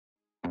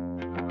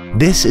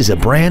This is a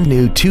brand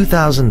new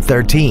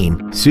 2013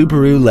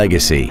 Subaru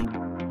Legacy.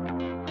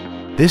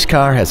 This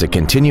car has a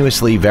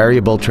continuously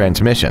variable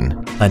transmission,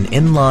 an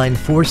inline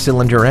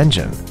 4-cylinder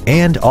engine,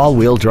 and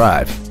all-wheel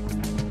drive.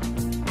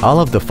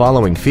 All of the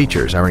following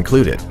features are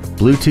included: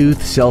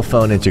 Bluetooth cell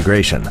phone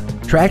integration,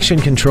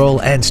 traction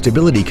control and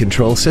stability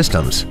control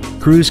systems,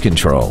 cruise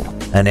control,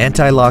 an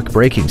anti-lock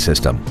braking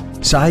system,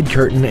 side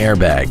curtain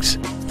airbags,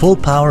 full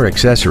power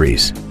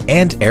accessories,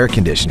 and air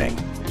conditioning.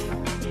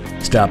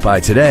 Stop by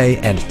today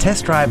and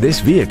test drive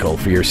this vehicle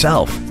for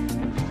yourself.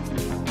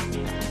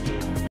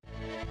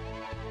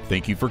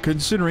 Thank you for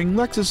considering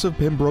Lexus of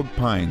Pembroke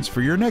Pines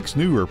for your next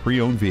new or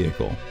pre-owned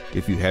vehicle.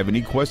 If you have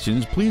any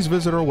questions, please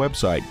visit our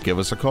website, give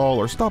us a call,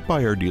 or stop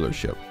by our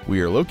dealership.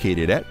 We are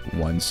located at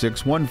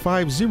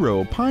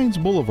 16150 Pines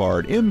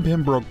Boulevard in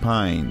Pembroke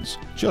Pines,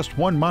 just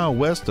 1 mile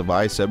west of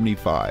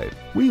I-75.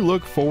 We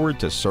look forward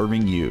to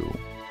serving you.